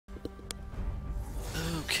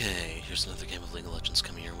Okay, here's another game of League of Legends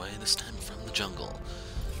coming your way, this time from the jungle.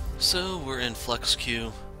 So, we're in Flex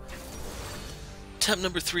Queue. Attempt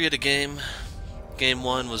number 3 at a game. Game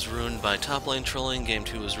 1 was ruined by top lane trolling, Game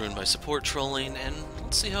 2 was ruined by support trolling, and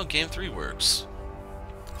let's see how Game 3 works.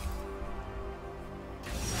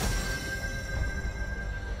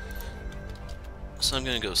 So I'm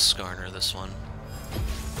gonna go Skarner this one.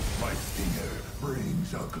 My stinger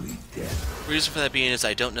brings ugly death. The reason for that being is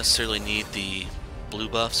I don't necessarily need the blue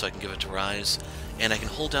buff, so I can give it to Ryze, and I can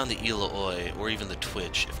hold down the Illaoi, or even the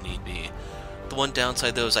Twitch, if need be. The one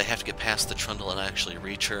downside, though, is I have to get past the Trundle and actually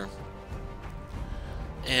reach her.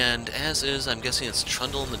 And as is, I'm guessing it's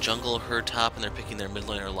Trundle in the jungle, her top, and they're picking their mid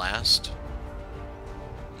laner last.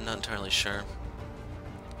 I'm not entirely sure.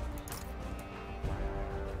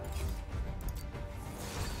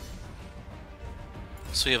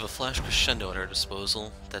 So we have a Flash Crescendo at our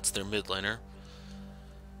disposal. That's their mid laner.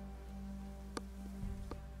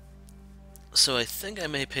 So I think I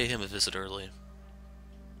may pay him a visit early.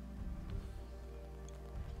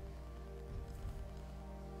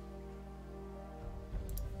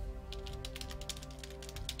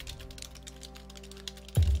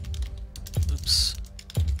 Oops.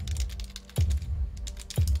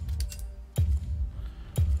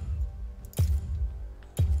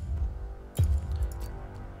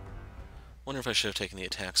 Wonder if I should have taken the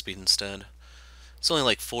attack speed instead. It's only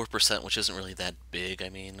like 4%, which isn't really that big. I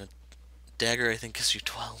mean, dagger, I think, gives you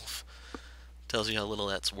 12. Tells you how little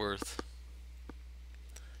that's worth.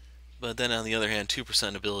 But then on the other hand,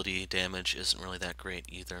 2% ability damage isn't really that great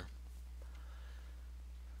either.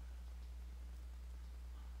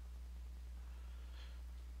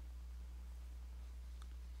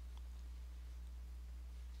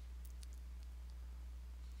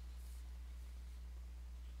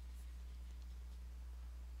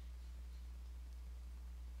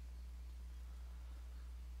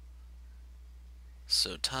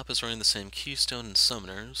 So top is running the same Keystone and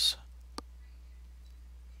Summoners.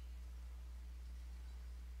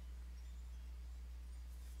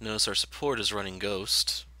 Notice our support is running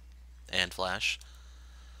Ghost and Flash.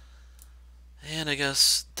 And I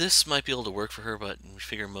guess this might be able to work for her, but we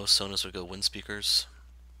figure most Sonas would go Wind Speakers.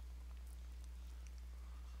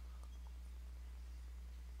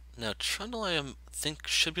 Now Trundle I think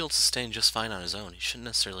should be able to sustain just fine on his own. He shouldn't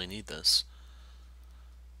necessarily need this.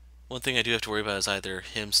 One thing I do have to worry about is either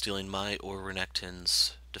him stealing my or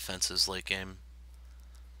Renekton's defenses late game.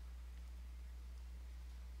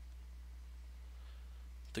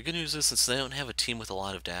 The good news is, since they don't have a team with a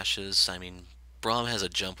lot of dashes, I mean, Braum has a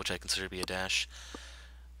jump, which I consider to be a dash,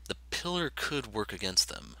 the pillar could work against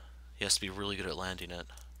them. He has to be really good at landing it.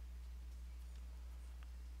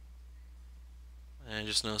 And I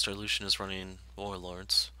just noticed our Lucian is running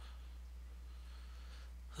Warlords.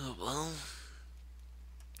 Oh, well...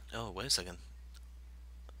 Oh, wait a second.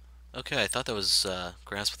 Okay, I thought that was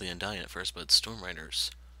Grasp of the Undying at first, but it's Storm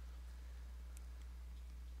Riders.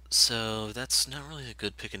 So that's not really a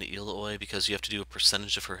good pick into Illaoi because you have to do a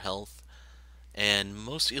percentage of her health. And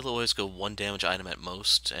most Illaois go 1 damage item at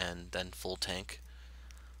most, and then full tank.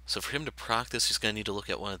 So for him to proc this, he's going to need to look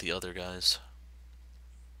at one of the other guys.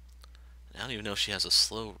 I don't even know if she has a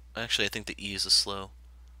slow... Actually, I think the E is a slow.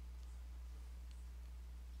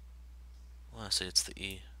 Well, I say it's the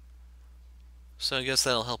E. So I guess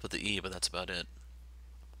that'll help with the E, but that's about it.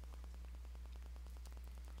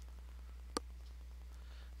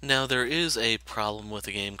 Now, there is a problem with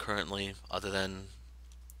the game currently, other than...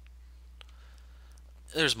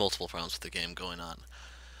 There's multiple problems with the game going on.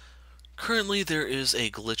 Currently, there is a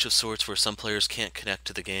glitch of sorts where some players can't connect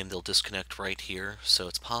to the game. They'll disconnect right here, so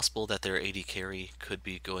it's possible that their AD carry could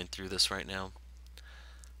be going through this right now.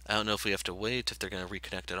 I don't know if we have to wait, if they're going to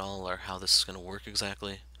reconnect at all, or how this is going to work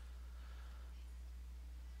exactly.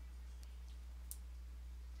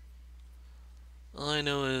 All I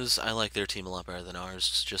know is I like their team a lot better than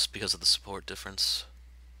ours, just because of the support difference.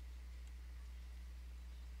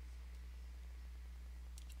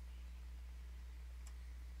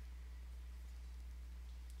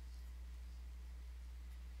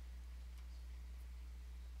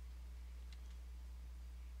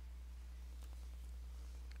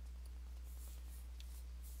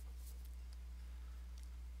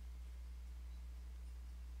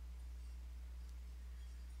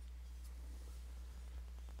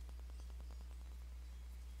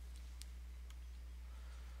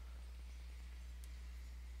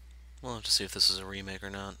 We'll have to see if this is a remake or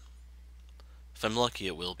not. If I'm lucky,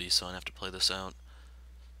 it will be, so I have to play this out.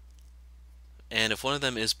 And if one of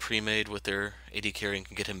them is pre-made with their AD carry and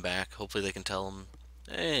can get him back, hopefully they can tell him,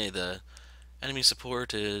 hey, the Enemy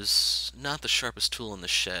support is not the sharpest tool in the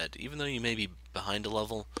shed. Even though you may be behind a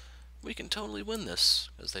level, we can totally win this,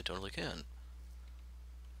 because they totally can.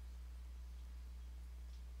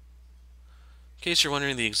 In case you're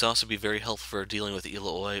wondering, the exhaust would be very helpful for dealing with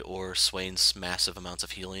Illaoi or Swain's massive amounts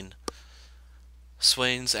of healing.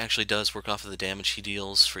 Swain's actually does work off of the damage he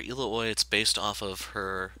deals. For Illaoi, it's based off of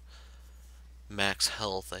her max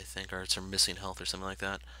health, I think, or it's her missing health or something like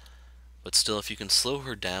that. But still, if you can slow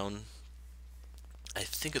her down, I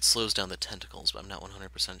think it slows down the tentacles, but I'm not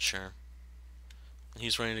 100% sure. And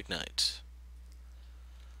he's running Ignite.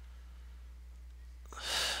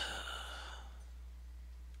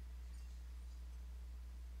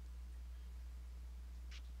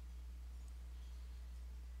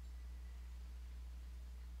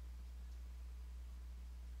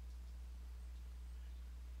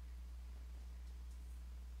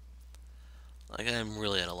 Like, I'm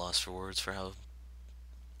really at a loss for words for how,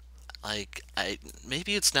 like,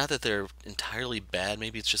 maybe it's not that they're entirely bad,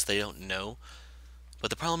 maybe it's just they don't know. But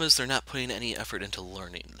the problem is they're not putting any effort into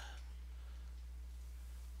learning.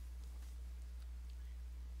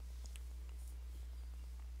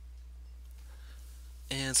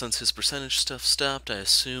 And since his percentage stuff stopped, I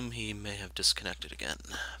assume he may have disconnected again.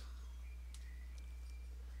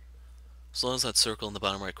 As long as that circle in the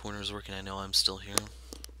bottom right corner is working, I know I'm still here.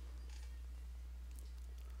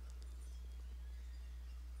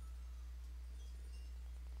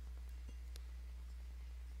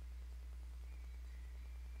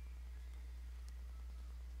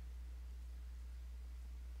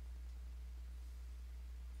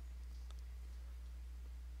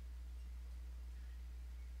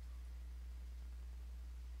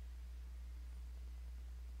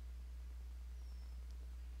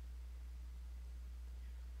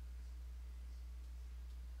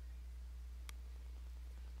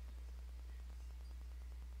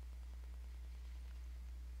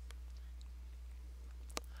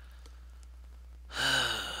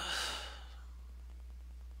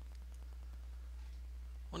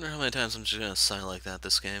 Wonder how many times I'm just gonna sigh like that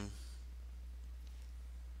this game.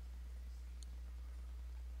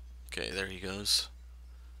 Okay, there he goes.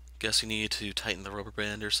 Guess you need to tighten the rubber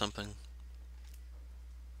band or something.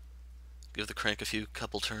 Give the crank a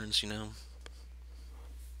couple turns, you know.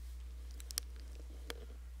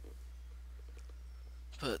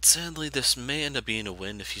 But sadly, this may end up being a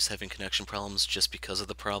win if he's having connection problems just because of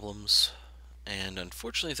the problems. And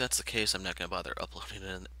unfortunately, if that's the case, I'm not going to bother uploading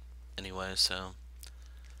it anyway, so...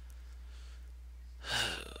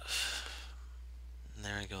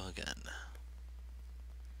 there I go again.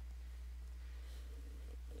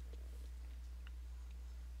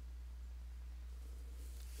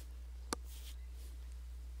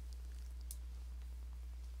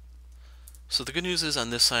 So the good news is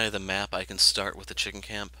on this side of the map I can start with the chicken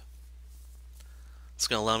camp. It's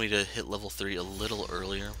going to allow me to hit level 3 a little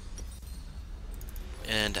earlier.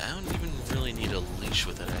 And I don't even really need a leash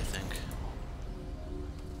with it, I think.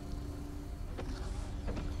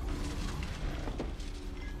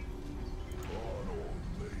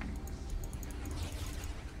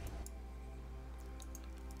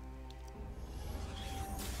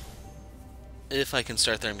 If I can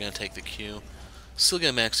start there, I'm going to take the Q. Still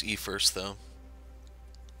gonna max E first, though.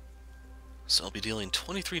 So I'll be dealing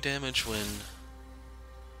 23 damage when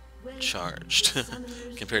charged,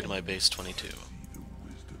 compared to my base 22.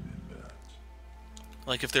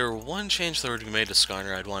 Like, if there were one change that were to be made to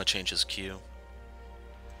Skarner, I'd want to change his Q.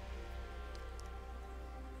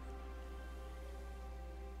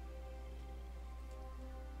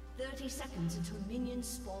 Seconds until minions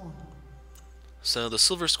spawn. So the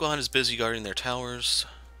Silver Squad is busy guarding their towers,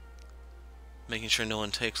 making sure no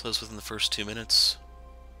one takes those within the first 2 minutes.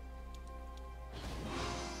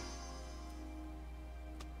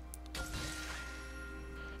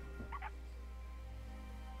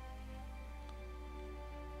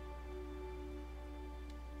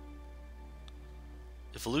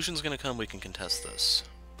 If Illusion's gonna come, we can contest this.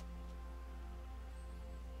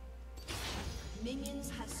 Minions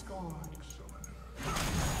have spawned.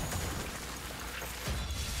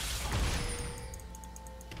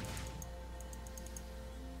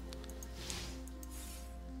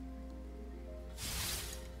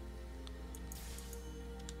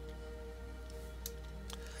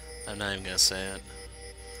 I'm not even gonna say it.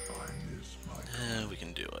 We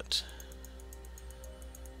can do it.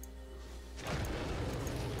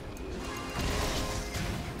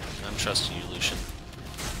 I'm trusting you, Lucian.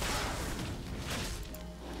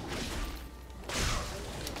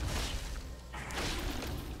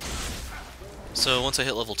 So once I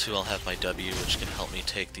hit level 2, I'll have my W, which can help me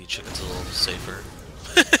take the chickens a little safer.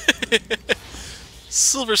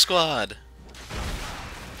 Silver Squad!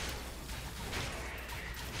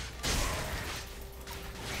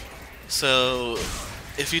 So,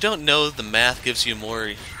 if you don't know, the math gives you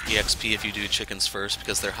more EXP if you do chickens first,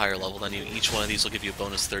 because they're higher level than you. Each one of these will give you a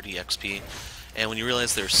bonus 30 XP. And when you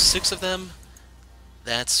realize there's 6 of them,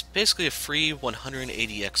 that's basically a free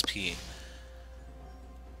 180 XP.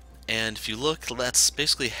 And if you look, that's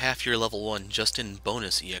basically half your level 1 just in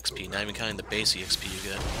bonus EXP, not even counting the base EXP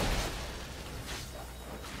you get.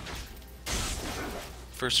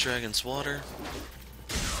 First Dragon's Water.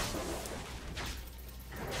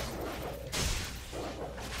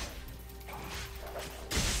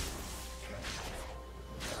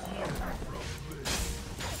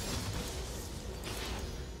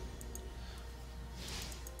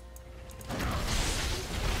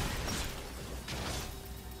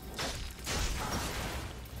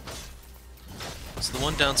 So the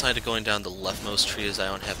one downside to going down the leftmost tree is I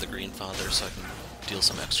don't have the Green Father, so I can deal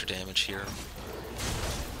some extra damage here.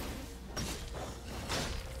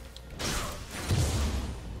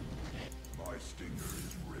 My stinger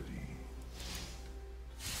is ready.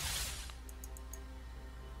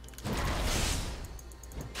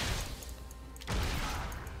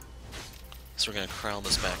 So we're going to corral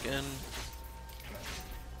this back in.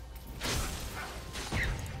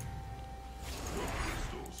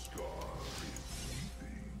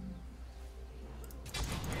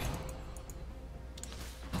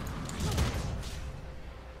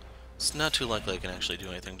 It's not too likely I can actually do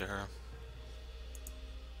anything to her.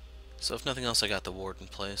 So if nothing else, I got the ward in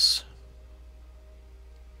place.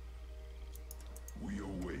 We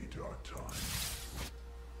await our time.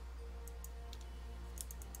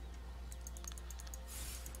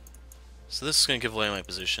 So this is going to give away my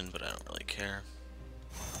position, but I don't really care.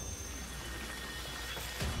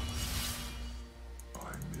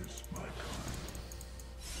 I miss my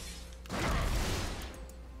kind.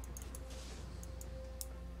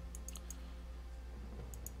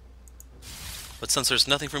 But since there's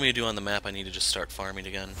nothing for me to do on the map, I need to just start farming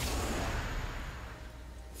again.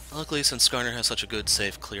 Luckily, since Skarner has such a good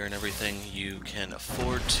safe clear and everything, you can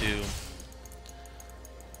afford to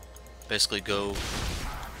basically go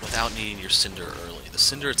without needing your Cinder early. The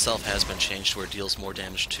Cinder itself has been changed to where it deals more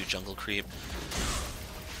damage to jungle creep.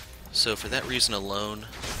 So for that reason alone,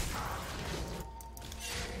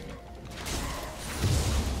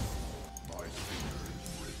 My stinger is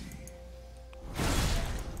ready.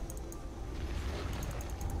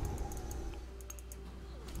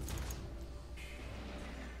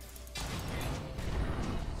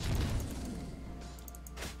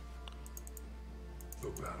 The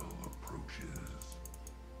battle approaches.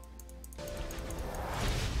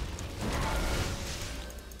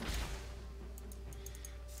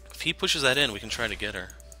 if he pushes that in, we can try to get her.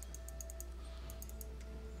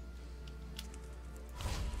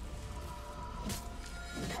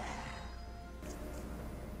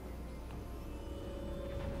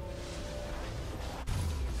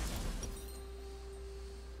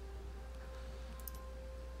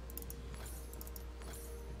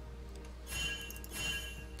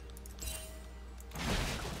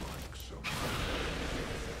 Like some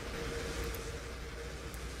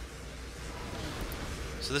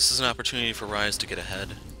So this is an opportunity for Ryze to get ahead.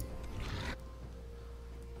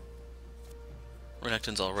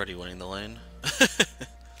 Renekton's already winning the lane.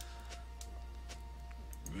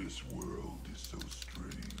 This world is so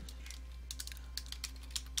strange.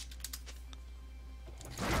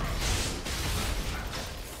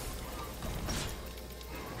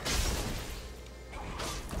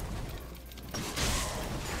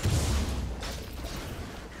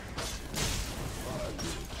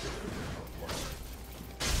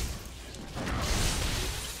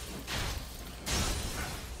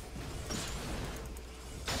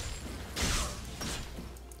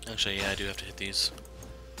 Actually, yeah, I do have to hit these.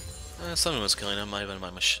 Someone was killing him. Might have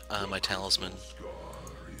been my talisman. Scar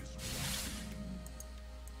is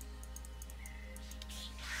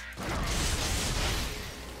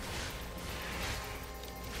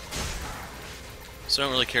So I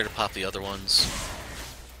don't really care to pop the other ones.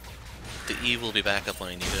 The E will be back up when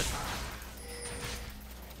I need it.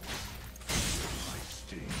 my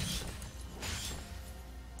sting.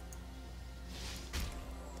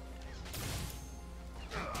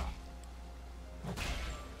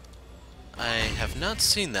 I have not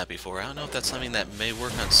seen that before. I don't know if that's something that may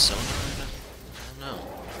work on Sonar. I don't know.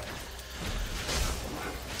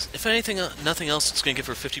 If anything, nothing else, it's going to give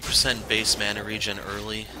her 50% base mana regen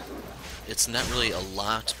early. It's not really a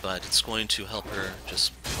lot, but it's going to help her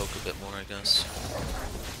just poke a bit more, I guess.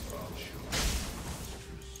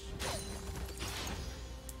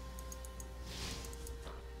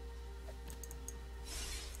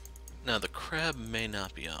 Now, the crab may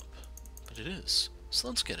not be up, but it is. So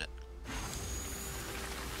let's get it.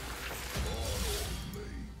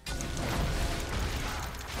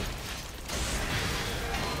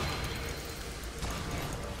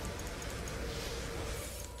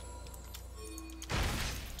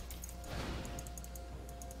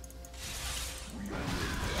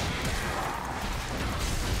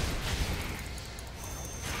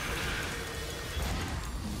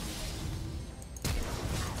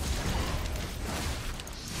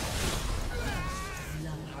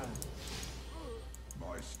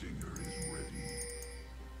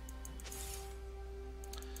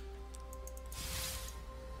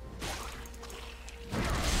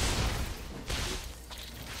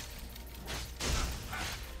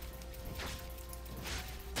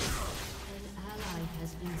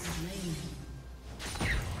 been slain.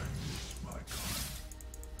 My kind.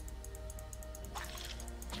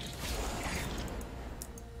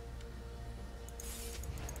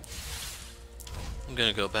 I'm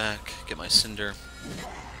gonna go back, get my Cinder.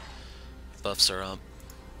 Buffs are up.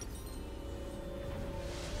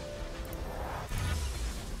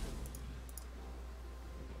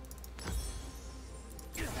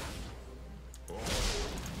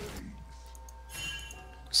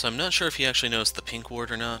 So I'm not sure if he actually knows the pink ward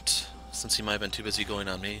or not, since he might have been too busy going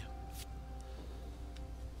on me.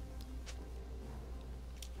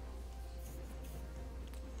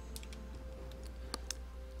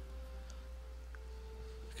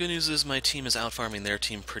 The good news is my team is out-farming their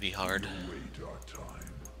team pretty hard. Wait our time.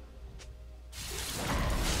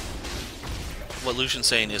 What Lucian's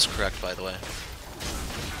saying is correct, by the way.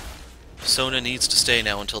 Sona needs to stay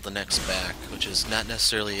now until the next back, which is not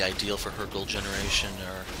necessarily ideal for her gold generation,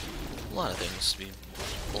 or a lot of things, to be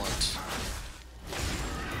blunt.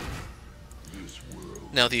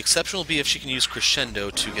 Now, the exception will be if she can use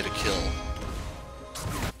Crescendo to get a kill.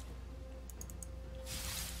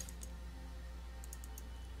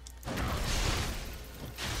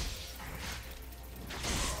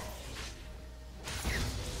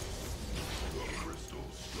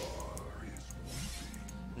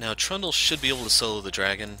 Now, Trundle should be able to solo the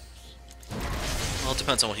dragon. Well, it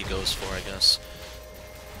depends on what he goes for, I guess.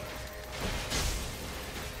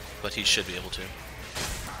 But he should be able to.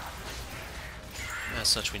 As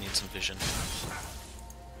such, we need some vision.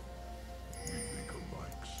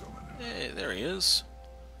 Hey, there he is.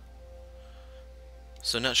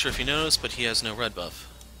 So not sure if you noticed, but he has no red buff.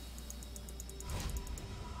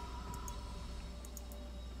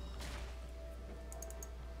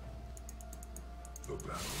 The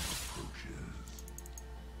battle approaches.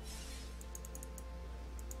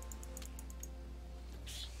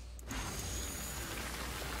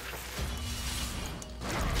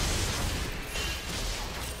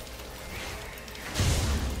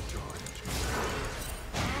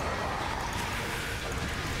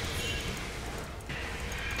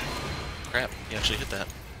 Crap, he actually hit that.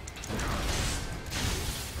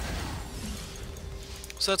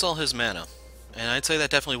 So that's all his mana. And I'd say that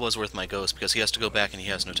definitely was worth my ghost, because he has to go back and he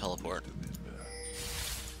has no teleport.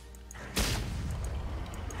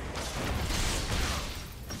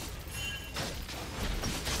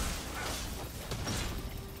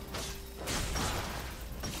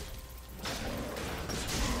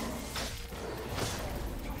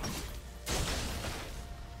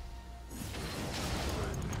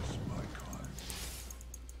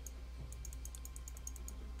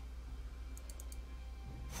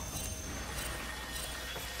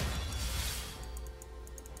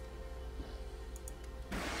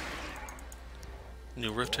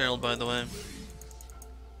 New Rift Herald, by the way.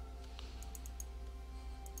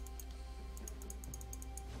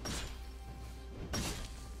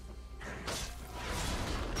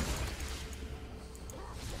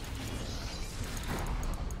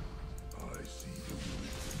 I see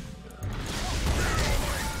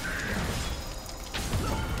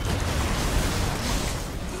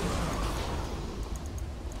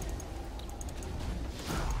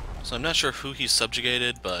So I'm not sure who he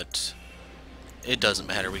subjugated, but it doesn't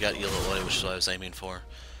matter. We got Illaoi, which is what I was aiming for.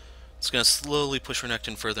 It's going to slowly push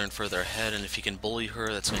Renekton further and further ahead, and if he can bully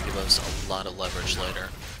her, that's going to give us a lot of leverage later.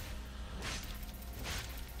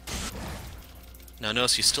 Now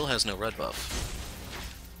notice he still has no red buff.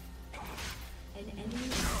 An enemy has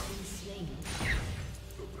been slain.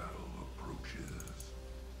 the battle approaches.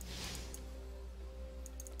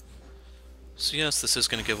 So yes, this is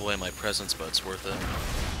going to give away my presence, but it's worth it.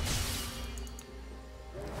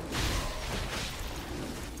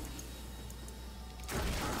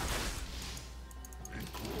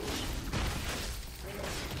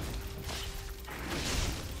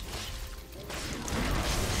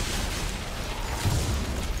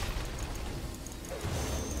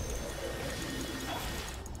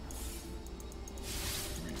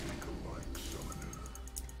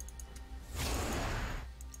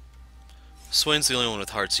 Swain's the only one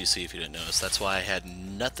with hard CC, if you didn't notice. That's why I had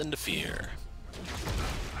nothing to fear.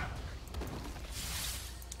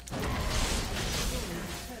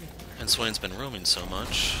 And Swain's been roaming so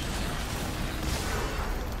much.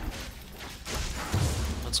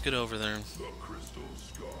 Let's get over there. The crystal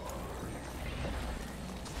scar.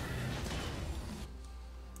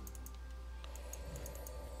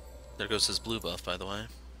 There goes his blue buff, by the way. And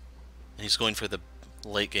he's going for the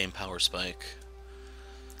late game power spike.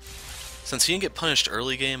 Since he didn't get punished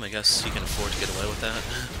early game, I guess he can afford to get away with that.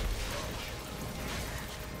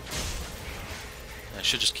 I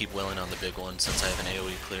should just keep willing on the big one since I have an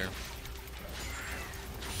AoE clear.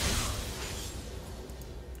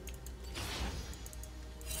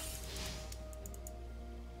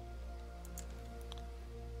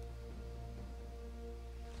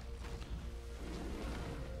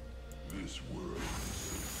 This world is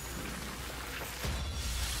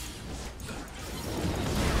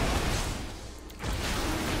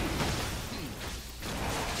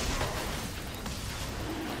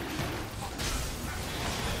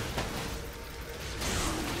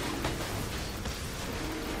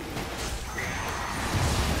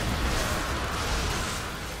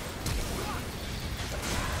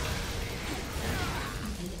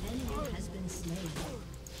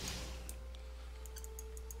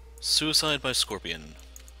so Suicide by Scorpion.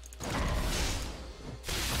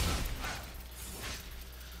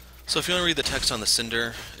 So if you want to read the text on the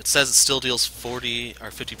Cinder, it says it still deals 40 or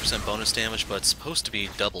 50% bonus damage, but it's supposed to be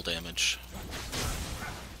double damage.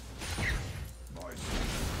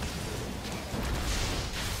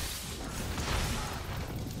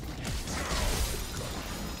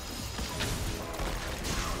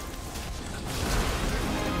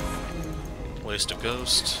 Waste a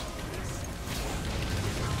ghost.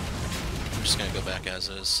 I'm just gonna go back as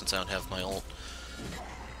is since I don't have my ult.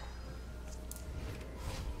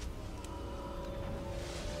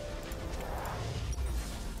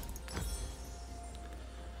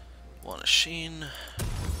 Want a Sheen.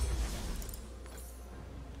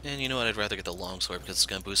 And you know what, I'd rather get the longsword because it's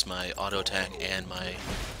gonna boost my auto attack and my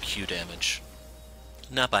Q damage.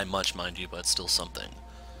 Not by much, mind you, but still something.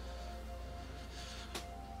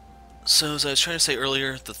 So, as I was trying to say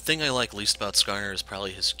earlier, the thing I like least about Skarner is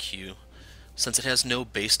probably his Q. Since it has no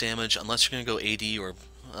base damage, unless you're going to go AD or...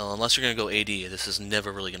 Well, unless you're going to go AD, this is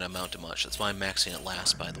never really going to amount to much. That's why I'm maxing it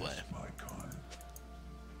last, by the way. my kind.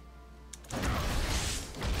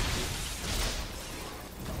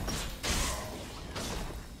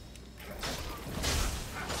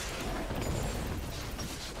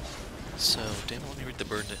 So, damn, let me read the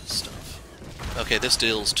burn stuff. Okay, this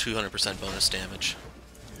deals 200% bonus damage.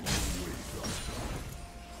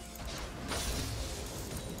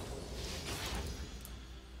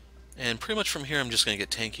 And pretty much from here, I'm just going to get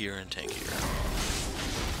tankier and tankier.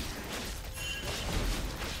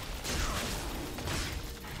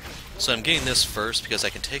 So I'm getting this first because I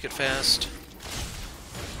can take it fast.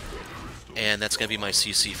 And that's going to be my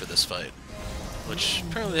CC for this fight. Which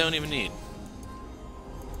apparently I don't even need.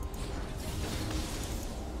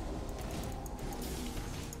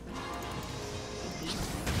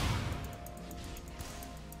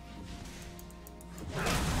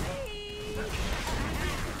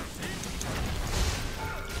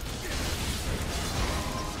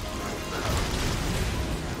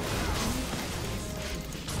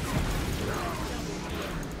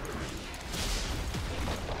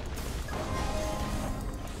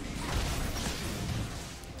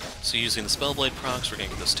 So using the Spellblade procs, we're going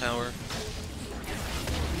to get this tower.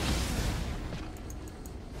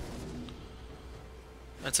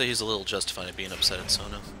 I'd say he's a little justified in being upset at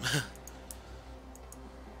Sona.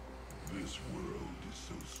 This world is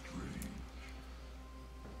so strange.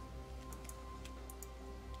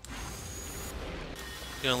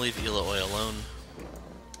 Gonna leave Illaoi alone.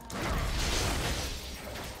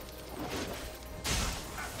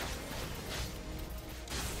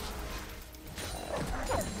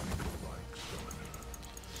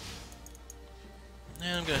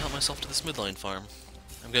 And I'm gonna help myself to this midline farm.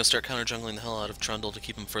 I'm gonna start counter jungling the hell out of Trundle to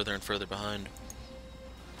keep him further and further behind.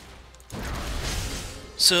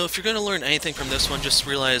 So if you're gonna learn anything from this one, just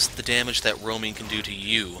realize the damage that roaming can do to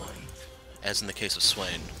you, as in the case of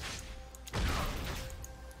Swain.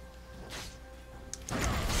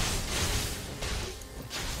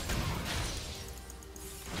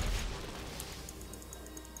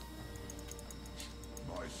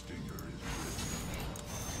 My stinger is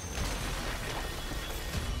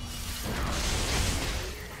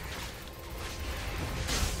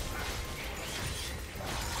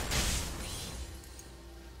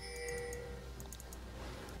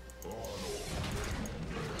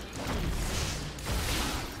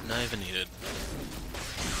Not even needed.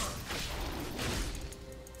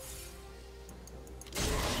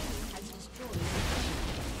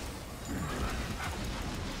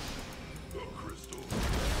 the crystal.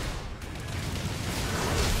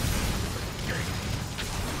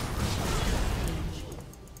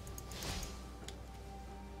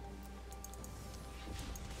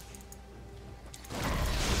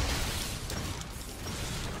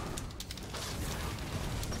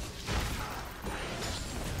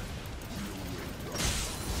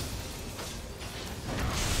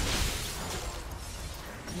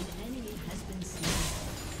 An enemy has been slain.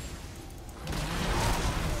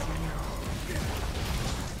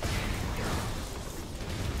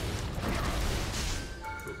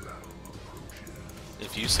 The battle approaches.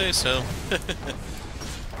 If you say so.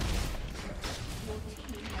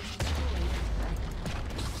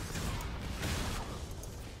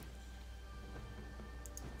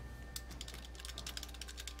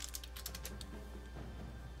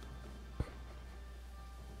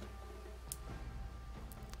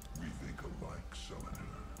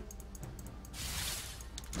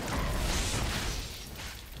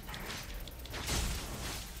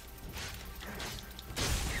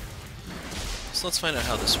 So let's find out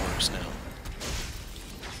how this works now.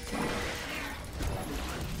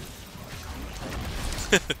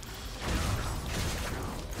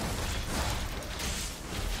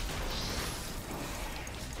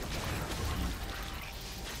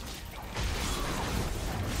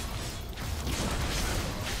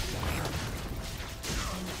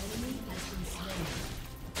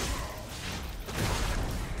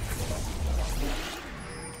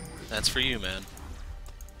 That's for you, man.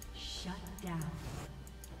 Shut down.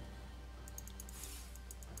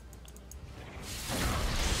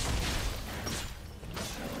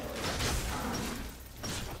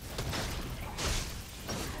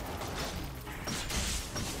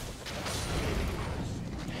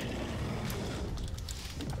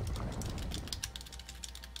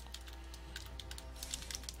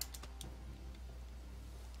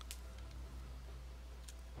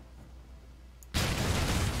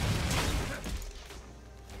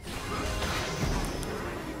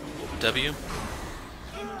 W?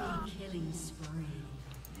 Enemy killing spree.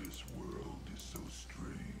 This world is so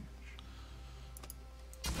strange.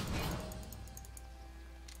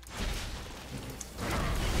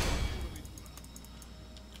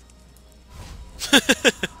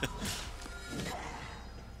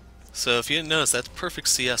 So if you didn't notice, that's perfect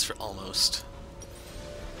CS for almost.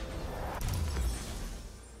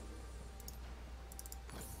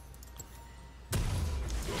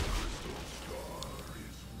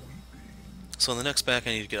 So on the next back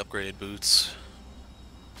I need to get upgraded boots.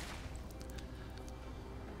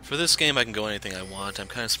 For this game I can go anything I want. I'm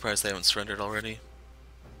kind of surprised they haven't surrendered already.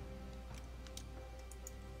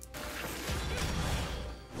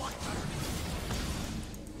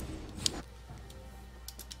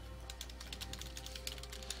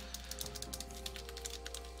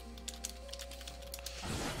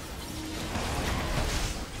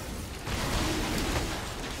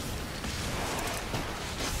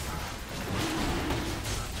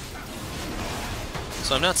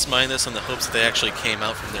 So I'm not smiting this in the hopes that they actually came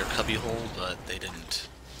out from their cubbyhole, but they didn't.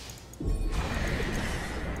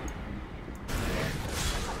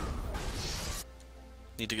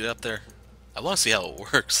 Need to get up there. I want to see how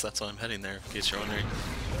it works, that's why I'm heading there, in case you're wondering.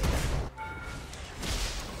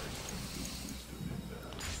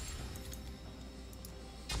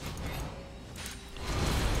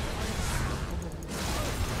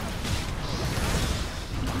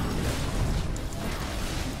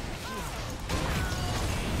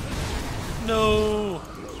 No!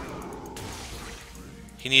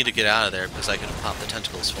 He needed to get out of there because I could have popped the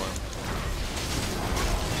tentacles for him.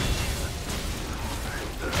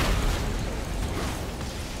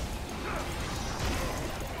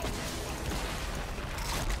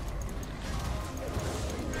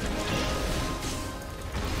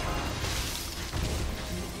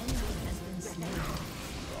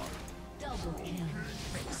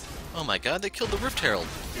 Oh my god, they killed the Rift Herald!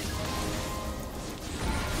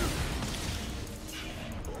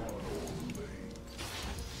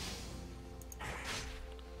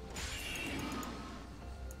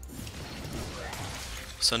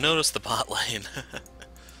 So notice the bot lane.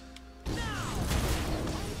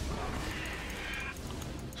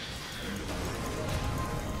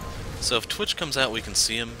 So if Twitch comes out, we can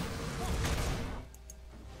see him.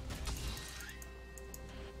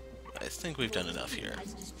 I think we've done enough here.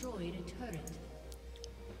 Has destroyed a turret.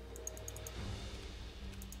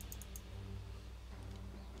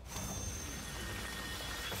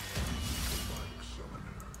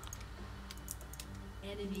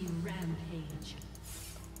 Enemy rampage.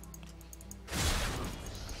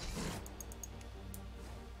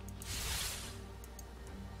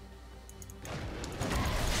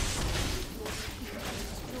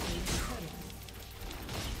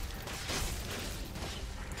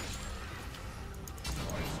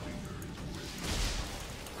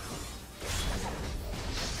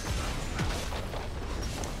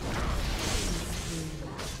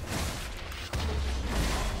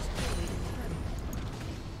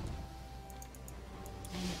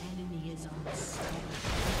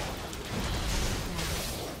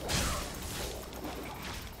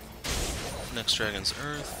 Next Dragon's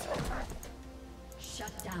Earth.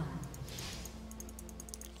 Shut down.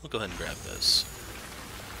 We'll go ahead and grab this.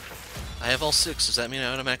 I have all 6. Does that mean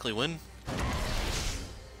I automatically win?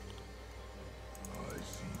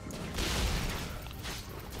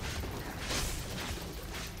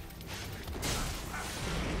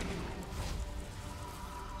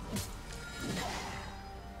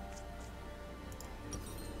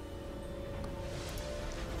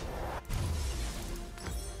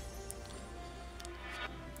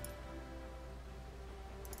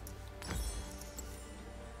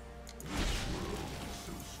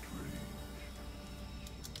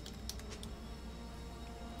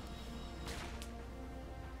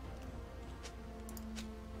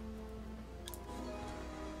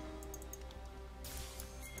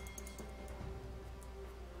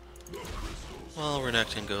 while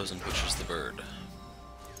Renekton goes and butchers the bird.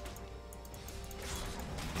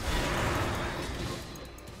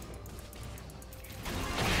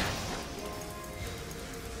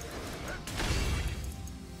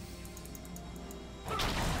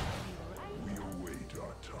 We await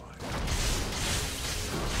our time.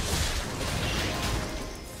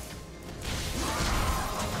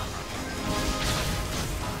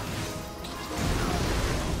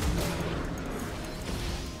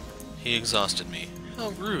 He exhausted me. How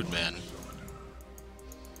rude, man.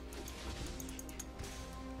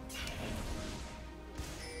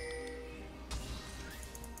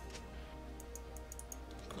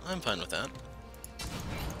 I'm fine with that.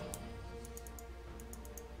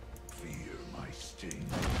 Fear my sting.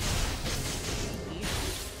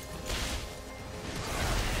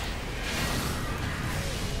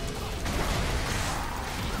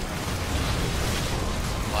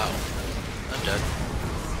 Wow. I'm dead.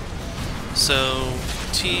 So,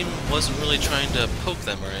 team wasn't really trying to poke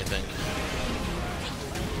them or anything.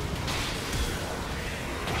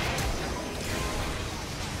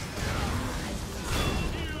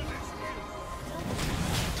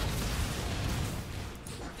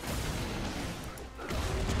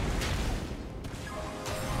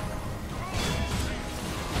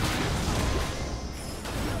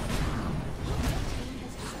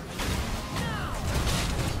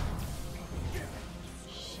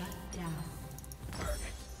 Shut down.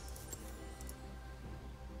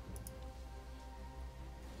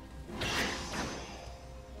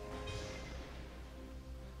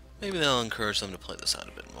 Maybe they'll encourage them to play this out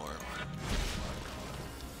a bit more.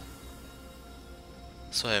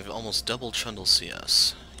 So I have almost double Trundle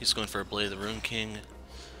CS. He's going for a Blade of the Rune King.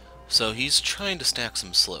 So he's trying to stack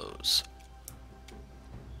some slows.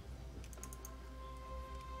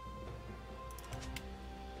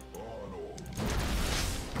 On all.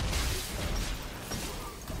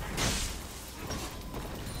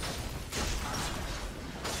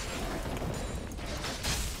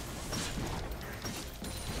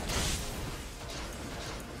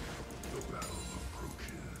 The battle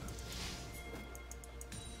approaches.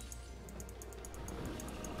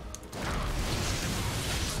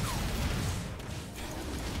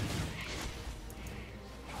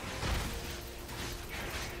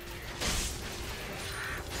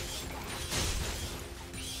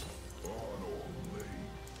 On all lane.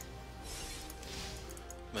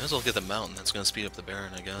 Might as well get the mountain, that's going to speed up the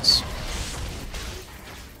Baron, I guess.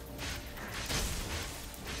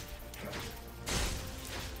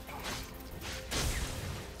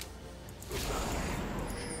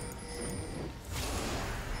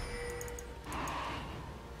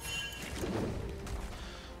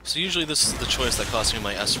 So usually this is the choice that costs me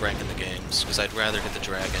my S rank in the games, because I'd rather get the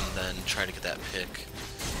dragon than try to get that pick.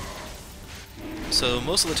 So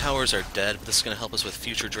most of the towers are dead, but this is going to help us with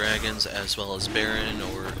future dragons as well as Baron,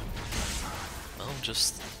 or... well,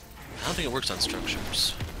 just... I don't think it works on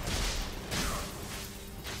structures.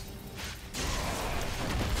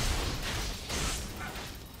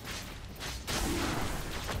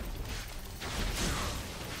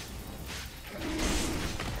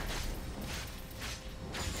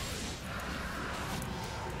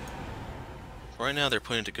 Right now they're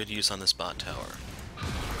putting it to good use on this bot tower.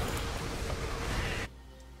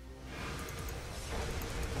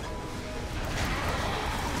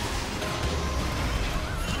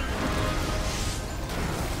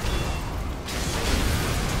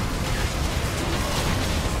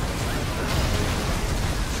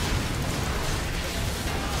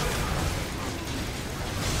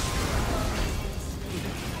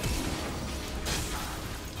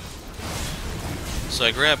 So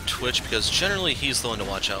I grabbed Twitch because generally he's the one to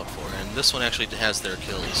watch out for, and this one actually has their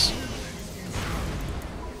kills.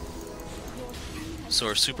 So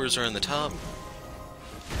our supers are in the top.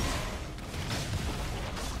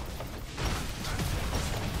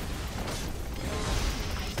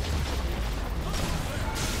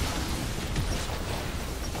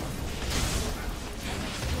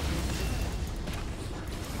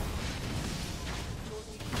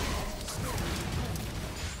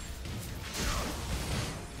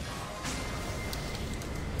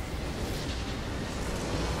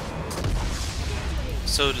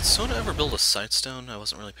 So did Sona ever build a Sightstone? I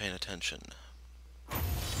wasn't really paying attention.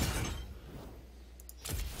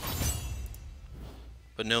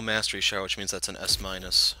 But no Mastery Shower, which means that's an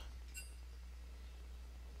S-.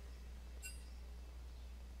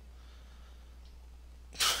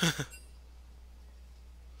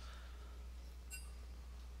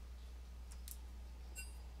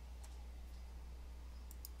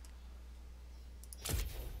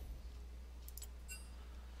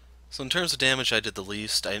 So in terms of damage, I did the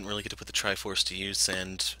least. I didn't really get to put the Triforce to use,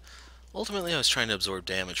 and ultimately I was trying to absorb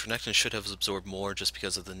damage. Renekton should have absorbed more just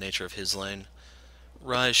because of the nature of his lane.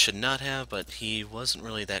 Ryze should not have, but he wasn't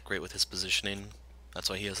really that great with his positioning. That's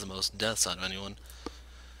why he has the most deaths out of anyone.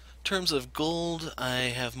 In terms of gold,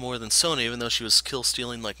 I have more than Sona, even though she was kill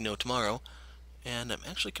stealing like no tomorrow. And I'm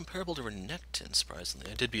actually comparable to Renekton, surprisingly.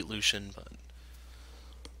 I did beat Lucian, but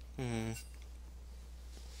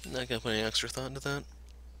not gonna put any extra thought into that.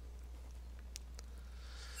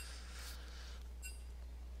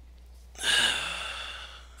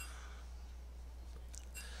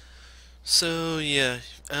 So, yeah,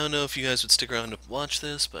 I don't know if you guys would stick around to watch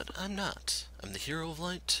this, but I'm not. I'm the hero of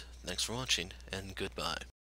light. Thanks for watching, and goodbye.